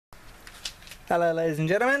Hello ladies and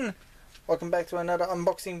gentlemen, welcome back to another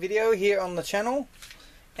unboxing video here on the channel,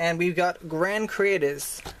 and we've got Grand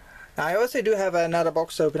Creators. Now, I also do have another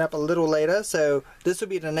box to open up a little later, so this will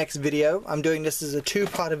be the next video. I'm doing this as a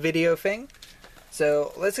two-part video thing,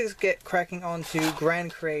 so let's just get cracking on to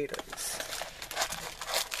Grand Creators.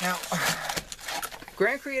 Now,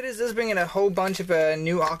 Grand Creators is bringing a whole bunch of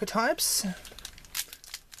new archetypes,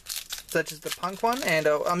 such as the punk one, and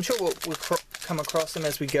I'm sure we'll come across them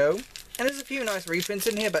as we go. And there's a few nice reprints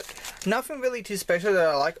in here, but nothing really too special that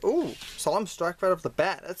I like. Ooh, Solemn Strike right off the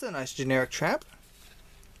bat. That's a nice generic trap.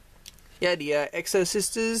 Yeah, the Exo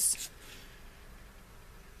Sisters.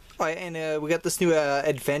 Oh, yeah, and we got this new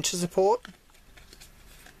adventure support.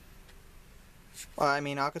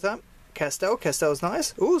 Archetype. Castell's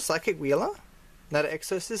nice. Ooh, Psychic Wheeler. Another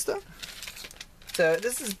Exo Sister. So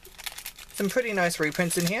this is some pretty nice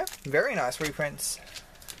reprints in here. Very nice reprints.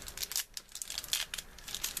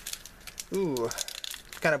 Ooh,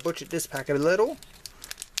 kind of butchered this packet a little.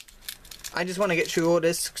 I just want to get through all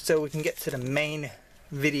this so we can get to the main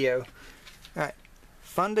video. Alright,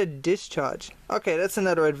 Thunder Discharge. Okay, that's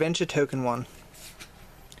another adventure token one.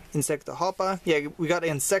 Insector Hopper. Yeah, we got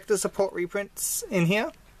Insector support reprints in here,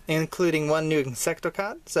 including one new Insector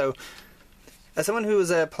card. So, as someone who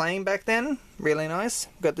was playing back then, really nice.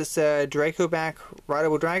 Got this Draco back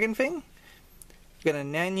Rideable Dragon thing. We got a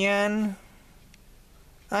Nyan.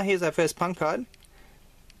 Here's our first punk card.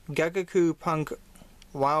 Gagaku Punk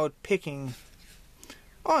Wild Picking.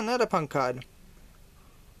 Oh, another punk card.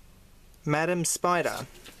 Madam Spider.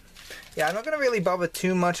 Yeah, I'm not going to really bother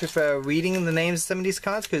too much with reading the names of some of these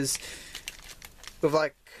cards, because with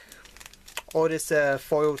like all this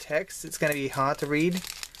foil text, it's going to be hard to read.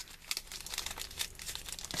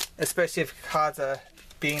 Especially if cards are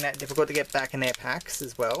being that difficult to get back in their packs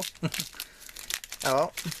as well. Oh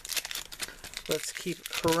well. Let's keep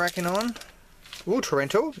cracking on. Ooh,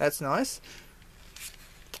 Torrential, that's nice.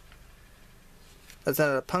 That's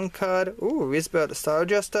another punk card. Ooh, Rizbel the Star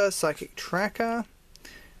Adjuster, Psychic Tracker,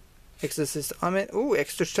 Exorcist Amit. Ooh,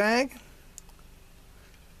 Extra Stag.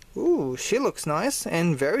 Ooh, she looks nice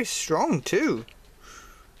and very strong too.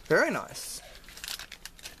 Very nice.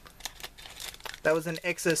 That was an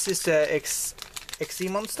Exorcist XC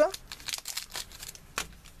monster.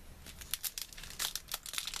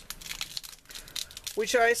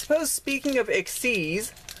 Which I suppose, speaking of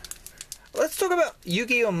XCs, let's talk about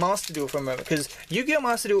Yu-Gi-Oh! Master Duel for a moment, because Yu-Gi-Oh!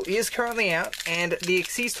 Master Duel is currently out, and the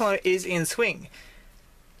XCs tournament is in swing.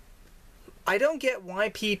 I don't get why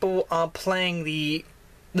people are playing the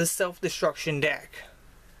self-destruction deck.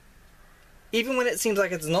 Even when it seems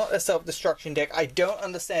like it's not a self-destruction deck, I don't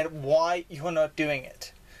understand why you're not doing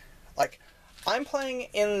it. Like, I'm playing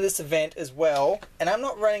in this event as well, and I'm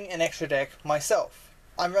not running an extra deck myself.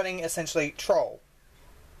 I'm running essentially Troll.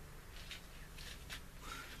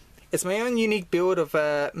 It's my own unique build of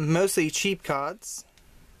mostly cheap cards.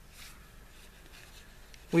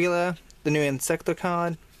 Wheeler, the new Insector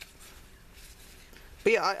card.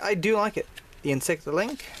 But yeah, I do like it. The Insector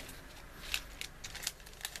Link.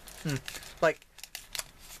 Like,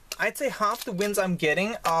 I'd say half the wins I'm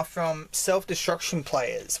getting are from self-destruction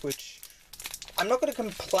players, which I'm not going to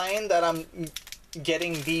complain that I'm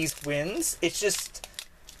getting these wins. It's just,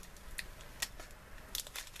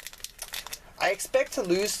 I expect to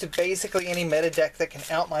lose to basically any meta deck that can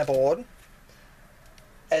out my board,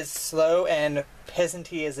 as slow and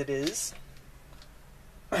peasanty as it is.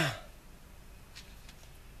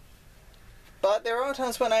 But there are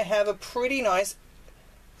times when I have a pretty nice,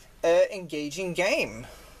 engaging game.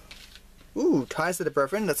 Ooh, Ties to the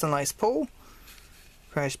Brethren, that's a nice pull.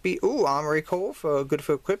 Crash Beat. Ooh, Armory Call for good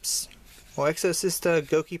for equips. Or Exo Sister,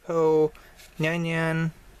 Gokipo,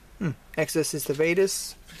 Nyan Nyan. Exo Sister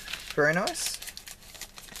Vadis. Very nice.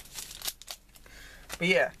 But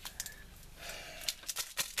yeah.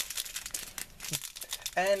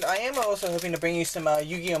 And I am also hoping to bring you some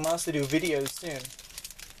Yu-Gi-Oh! Master Duel videos soon.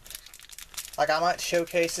 Like, I might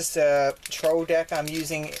showcase this troll deck I'm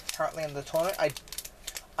using currently in the tournament.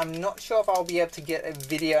 I'm not sure if I'll be able to get a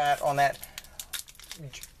video out on that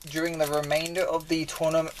during the remainder of the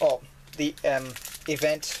tournament, or the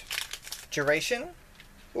event duration.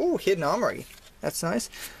 Ooh, Hidden Armory. That's nice.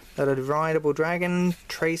 Got a Rideable Dragon,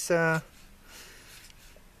 Tracer,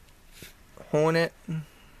 Hornet,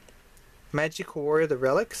 Magical Warrior, the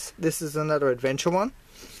Relics. This is another adventure one.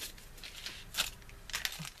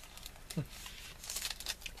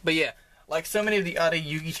 But yeah, like so many of the other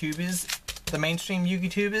Yu-Gi tubers, the mainstream Yu-Gi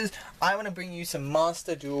tubers, I want to bring you some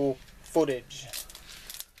Master Duel footage.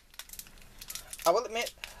 I will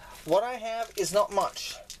admit, what I have is not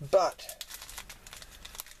much, but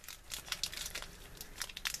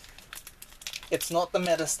It's not the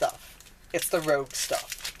meta stuff. It's the rogue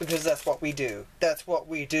stuff. Because that's what we do. That's what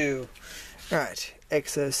we do. Right.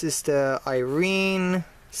 Exosister, Irene,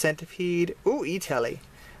 Centipede. Ooh, E-Telly.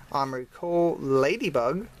 Armory Call,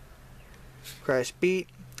 Ladybug. Crash Beat.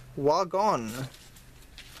 Wagon.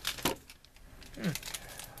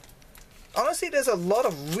 Honestly, there's a lot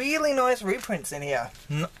of really nice reprints in here.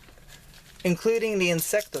 Including the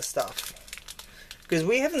Insecta stuff. Because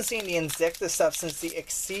we haven't seen the Insecta stuff since the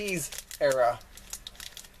Xyz era.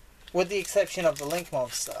 With the exception of the Link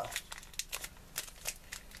Monster.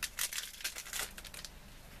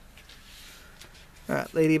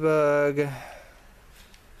 Alright, Ladybug.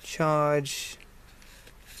 Charge.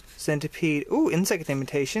 Centipede. Ooh, Insect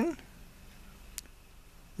Imitation.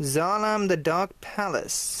 Zarlam the Dark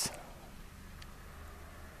Palace.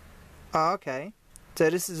 Oh, okay. So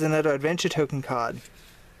this is another adventure token card.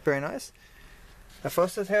 Very nice. A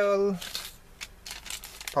Foster Tail.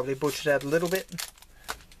 Probably butchered that a little bit.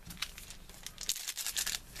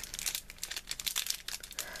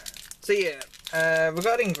 So yeah,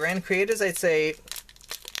 regarding Grand Creators, I'd say,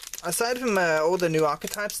 aside from all the new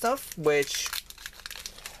archetype stuff, which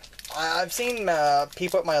I've seen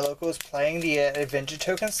people at my locals playing the adventure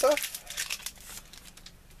token stuff.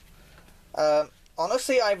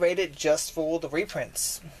 Honestly, I rate it just for the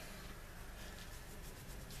reprints.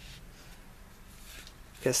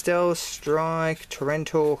 Castell, Strike,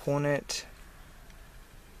 Torrential, Hornet,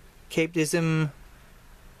 Cape Dism,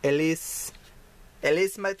 Elise.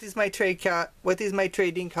 Elise, what is my trade card? What is my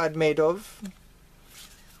trading card made of?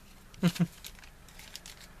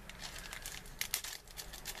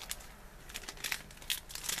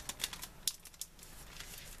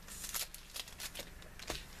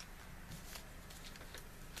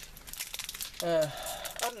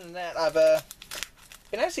 Other than that, I've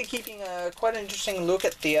been actually keeping quite an interesting look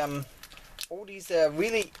at the all these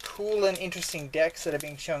really cool and interesting decks that are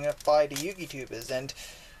being shown up by the Yugi tubers, and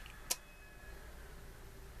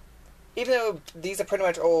even though these are pretty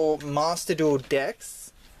much all Master Duel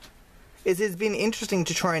decks, it has been interesting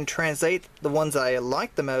to try and translate the ones I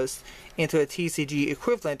like the most into a TCG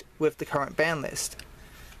equivalent with the current ban list.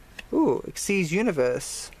 Ooh, Xyz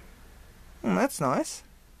Universe. That's nice.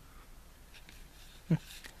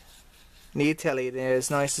 Telly there is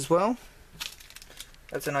nice as well.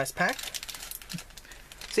 That's a nice pack.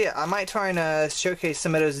 So yeah, I might try and showcase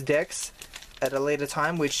some of those decks at a later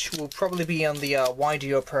time, which will probably be on the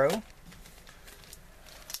Yugioh Pro.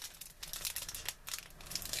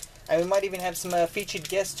 And we might even have some featured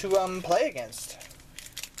guests to play against.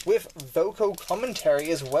 With vocal commentary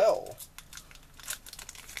as well.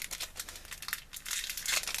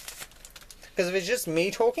 Because if it's just me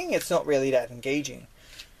talking, it's not really that engaging.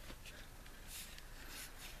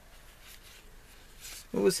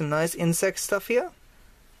 Ooh, some nice insect stuff here.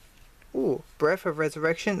 Ooh, Breath of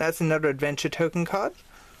Resurrection. That's another adventure token card.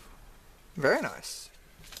 Very nice.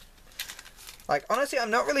 Like, honestly,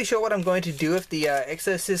 I'm not really sure what I'm going to do with the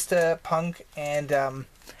Exorcist, Punk, and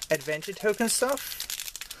adventure token stuff.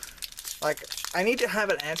 Like, I need to have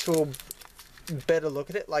an actual better look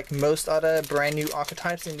at it, like most other brand new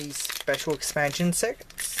archetypes in these special expansion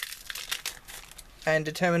sets, and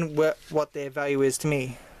determine what their value is to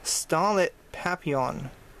me. Starlit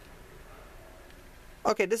Papillon.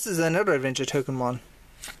 Okay, this is another adventure token one.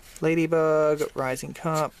 Ladybug, Rising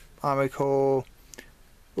Cup, Armor Call.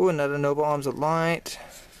 Ooh, another Noble Arms of Light.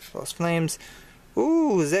 Lost Flames.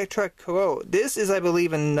 Ooh, Zectra Coel. This is, I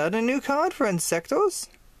believe, another new card for Insectos.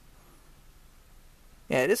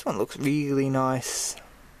 Yeah, this one looks really nice.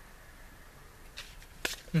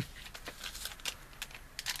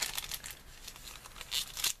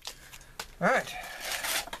 Alright.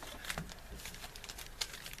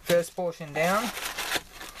 First portion down.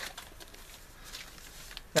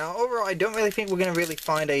 Now, overall, I don't really think we're going to really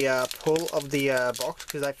find a pull of the box,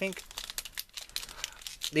 because I think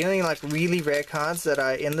the only like really rare cards that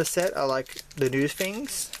are in the set are like the new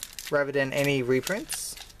things, rather than any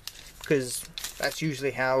reprints, because that's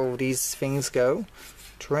usually how these things go.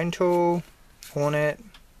 Torrential, Hornet,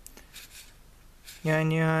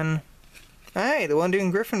 Yan. Hey, the one doing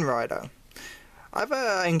Griffin Rider. I've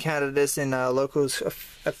encountered this in locals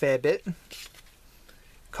a fair bit.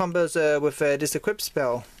 Combos with a disequip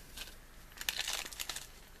spell.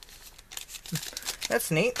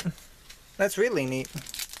 That's neat. That's really neat.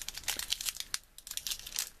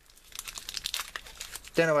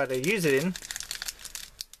 Don't know what to use it in.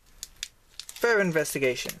 Fair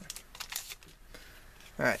investigation.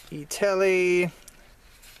 Alright, E-Telly.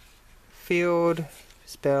 Field.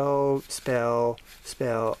 Spell.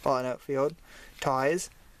 Oh no, field. Ties.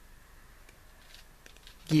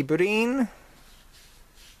 Gibrin.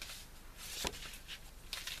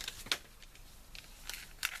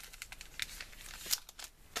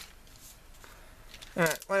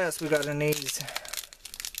 What else we got in these?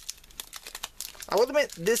 I will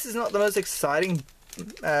admit, this is not the most exciting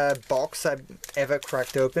box I've ever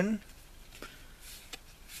cracked open.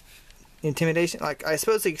 Intimidation, like, I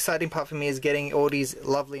suppose the exciting part for me is getting all these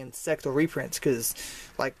lovely Insector reprints, because,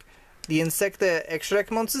 like, the Insector extra deck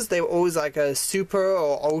monsters, they were always like a super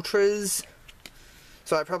or ultras,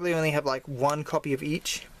 so I probably only have like one copy of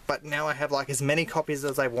each, but now I have like as many copies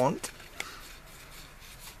as I want.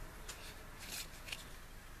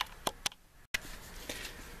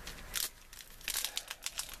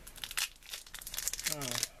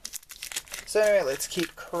 So anyway, let's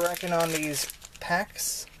keep cracking on these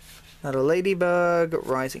packs. Another Ladybug,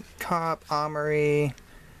 Rising Carp, Armory,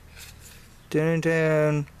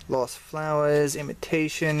 Dun Lost Flowers,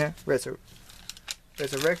 Imitation,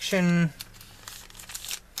 Resurrection.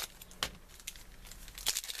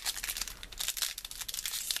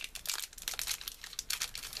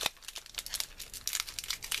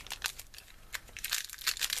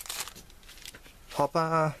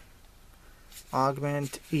 Hopper,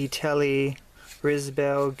 Augment, E-Telly,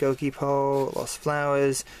 Rizbel, Gokipo, Lost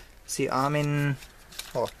Flowers, Xiamin,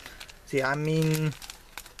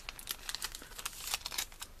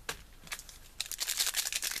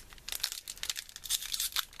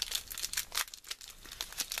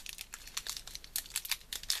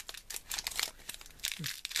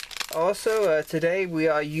 Also, today we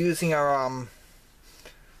are using our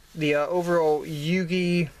the overall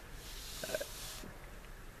Yugioh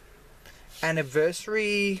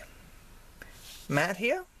anniversary mat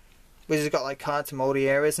here, which has got like cards from all the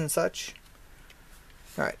areas and such.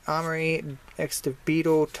 Alright, Armory, extra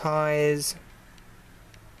Beetle, Ties,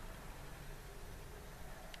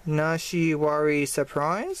 Nashiwari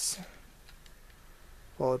Surprise,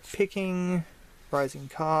 Wild Picking, Rising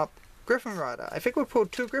Carp, Griffin Rider. I think we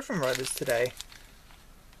pulled 2 Griffin Riders today.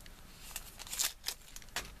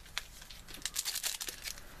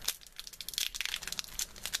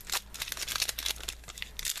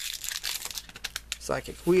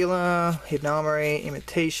 Psychic Wheeler, Hidden Armory,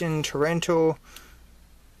 Imitation, Torrential,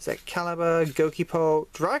 Excalibur, Gokipo,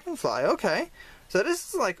 Dragonfly. Okay, so this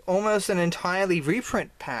is like almost an entirely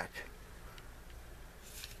reprint pack.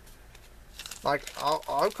 Like,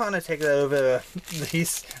 I'll kind of take that over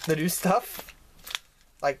the new stuff.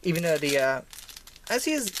 Like, even though the,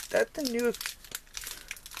 actually, is that the new,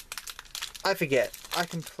 I forget. I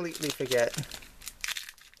completely forget.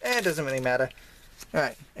 It doesn't really matter.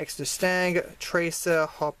 Alright, Extra Stag, Tracer,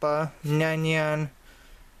 Hopper, Nyanyan,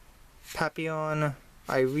 Papillon,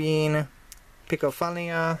 Irene,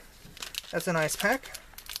 Picofalia. That's a nice pack.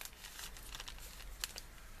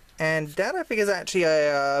 And that I think is actually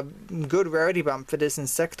a good rarity bump for this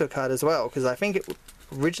Insector card as well, because I think it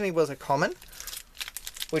originally was a common,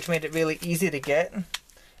 which made it really easy to get.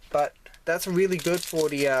 But that's really good for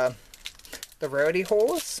the rarity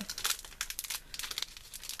hauls,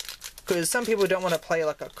 because some people don't want to play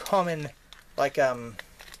like a common, like a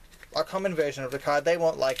common version of the card. They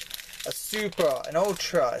want like a super, an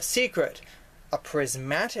ultra, a secret, a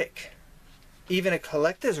prismatic, even a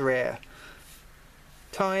collector's rare.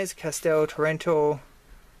 Ties, Castel, Torrential,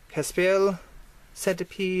 Caspiel,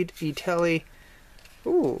 Centipede, E-Telly.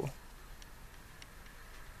 Ooh.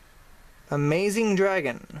 Amazing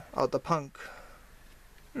Dragon of the Punk.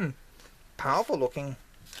 Powerful looking.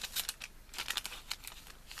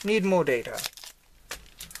 Need more data.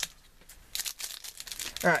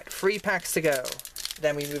 Alright, 3 packs to go.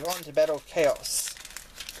 Then we move on to Battle of Chaos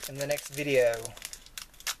in the next video.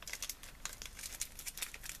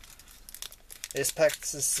 This pack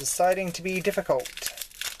is deciding to be difficult.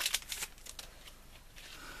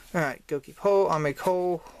 Alright, Gokipo, Armory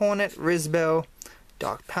Cole, Hornet, Rizbel,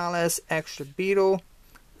 Dark Palace, Extra Beetle,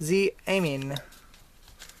 Z Amin.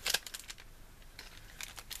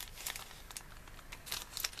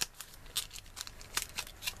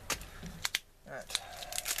 Alright.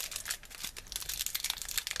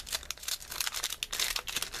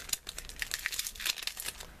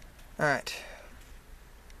 Alright.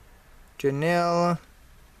 Janelle,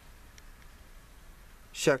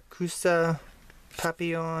 Shakusa,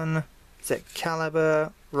 Papillon,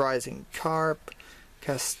 Excalibur, Rising Carp,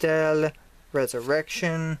 Castel,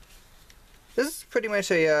 Resurrection. This is pretty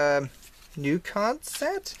much a new card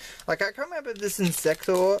set. Like, I can't remember if this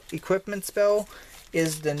Insector equipment spell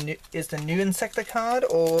is the new Insector card,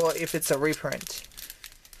 or if it's a reprint.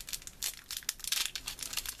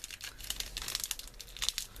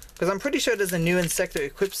 Because I'm pretty sure there's a new Insector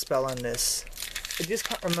equip spell on this. I just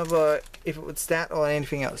can't remember if it was that or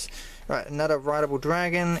anything else. Right, another Rideable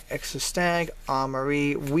Dragon, Extra Stag,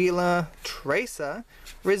 Armory, Wheeler, Tracer,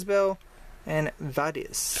 Rizbel, and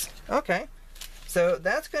Vadis. Okay, So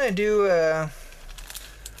that's going to do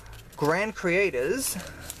Grand Creators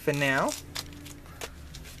for now.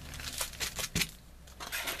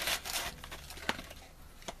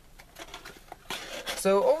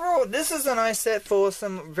 So overall, this is a nice set for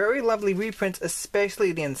some very lovely reprints,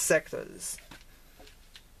 especially the Insectos.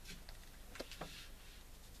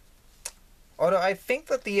 Although I think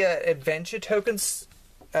that the adventure tokens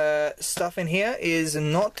stuff in here is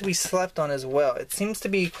not to be slept on as well. It seems to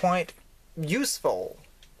be quite useful.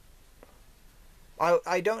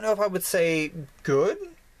 I don't know if I would say good,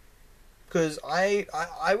 because I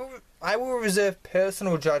will reserve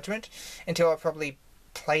personal judgment until I probably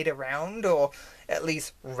played around or at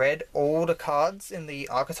least read all the cards in the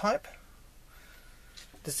archetype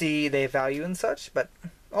to see their value and such, but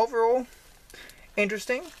overall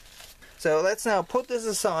interesting. So let's now put this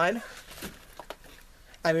aside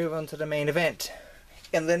and move on to the main event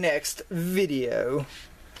in the next video.